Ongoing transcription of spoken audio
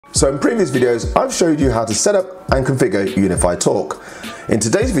So in previous videos, I've showed you how to set up and configure Unifi Talk. In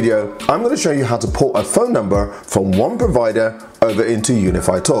today's video, I'm going to show you how to port a phone number from one provider over into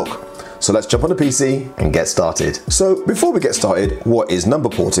Unifi Talk. So let's jump on the PC and get started. So before we get started, what is number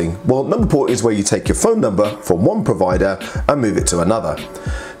porting? Well, number port is where you take your phone number from one provider and move it to another.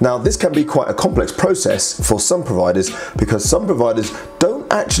 Now this can be quite a complex process for some providers because some providers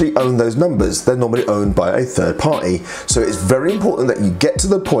don't actually own those numbers. They're normally owned by a third party. So it's very important that you get to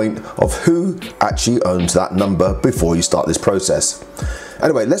the point of who actually owns that number before you start this process.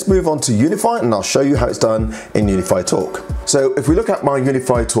 Anyway, let's move on to Unifi and I'll show you how it's done in Unifi Talk. So if we look at my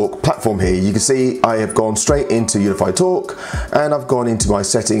Unifi Talk platform here, you can see I have gone straight into Unifi Talk and I've gone into my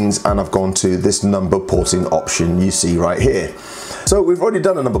settings and I've gone to this number porting option you see right here. So we've already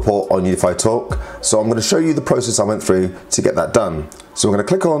done a number port on Unifi Talk, so I'm going to show you the process I went through to get that done. So we're going to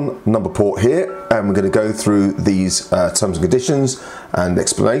click on number port here and we're going to go through these terms and conditions and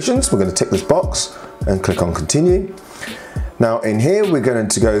explanations. We're going to tick this box and click on continue. Now in here we're going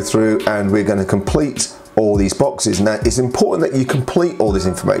to go through and we're going to complete all these boxes. Now it's important that you complete all this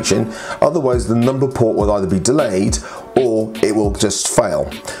information, otherwise the number port will either be delayed or it will just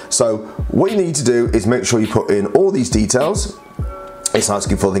fail. So what you need to do is make sure you put in all these details. It's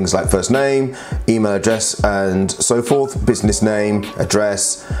asking for things like first name, email address and so forth, business name,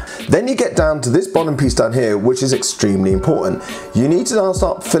 address. Then you get down to this bottom piece down here, which is extremely important. You need to now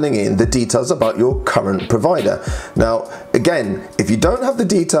start filling in the details about your current provider. Now, again, if you don't have the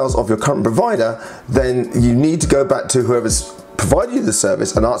details of your current provider, then you need to go back to whoever's provided you the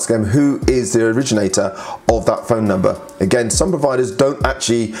service and ask them who is the originator of that phone number. Again, some providers don't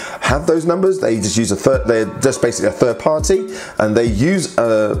actually have those numbers. They just use they're just basically a third party and they use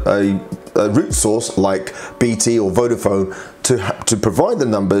a root source like BT or Vodafone to provide the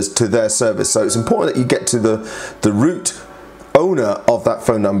numbers to their service. So it's important that you get to the root owner of that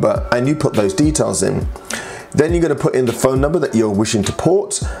phone number and you put those details in. Then you're going to put in the phone number that you're wishing to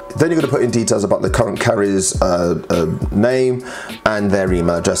port. Then you're going to put in details about the current carrier's name and their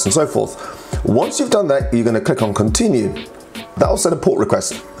email address and so forth. Once you've done that, you're going to click on continue. That will send a port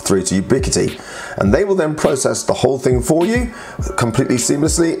request through to Ubiquiti and they will then process the whole thing for you completely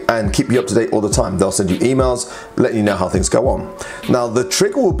seamlessly and keep you up to date all the time. They'll send you emails letting you know how things go on. Now the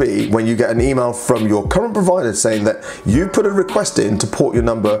trick will be when you get an email from your current provider saying that you put a request in to port your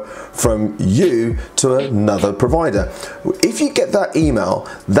number from you to another provider. If you get that email,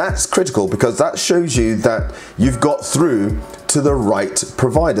 that's critical because that shows you that you've got through to the right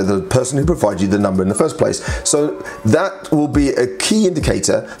provider, the person who provided you the number in the first place. So that will be a key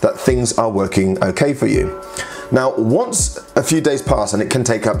indicator that things are working okay for you. Now, once a few days pass, and it can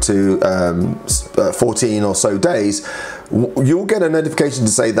take up to 14 or so days, you'll get a notification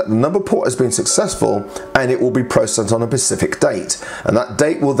to say that the number port has been successful and it will be processed on a specific date. And that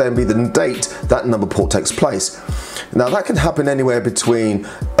date will then be the date that number port takes place. Now that can happen anywhere between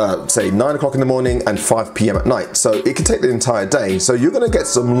say 9 o'clock in the morning and 5 p.m. at night. So it can take the entire day. So you're going to get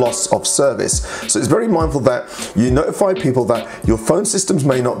some loss of service. So it's very mindful that you notify people that your phone systems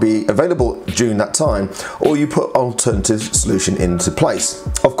may not be available during that time, or you put alternative solution into place.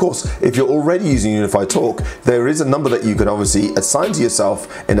 Of course, if you're already using Unifi Talk, there is a number that you can obviously assign to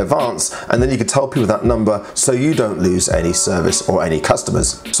yourself in advance, and then you can tell people that number so you don't lose any service or any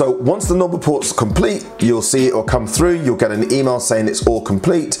customers. So once the number port's complete, you'll see it will come through. You'll get an email saying it's all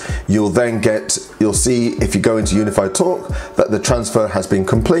complete. You'll see if you go into Unifi Talk that the transfer has been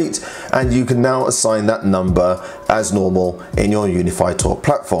complete, and you can now assign that number as normal in your Unifi Talk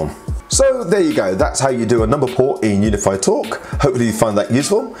platform. So there you go, that's how you do a number port in Unifi Talk. Hopefully you find that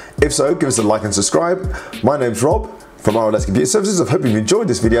useful. If so, give us a like and subscribe. My name's Rob from RLS Computer Services. I hope you've enjoyed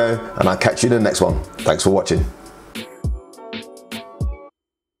this video and I'll catch you in the next one. Thanks for watching.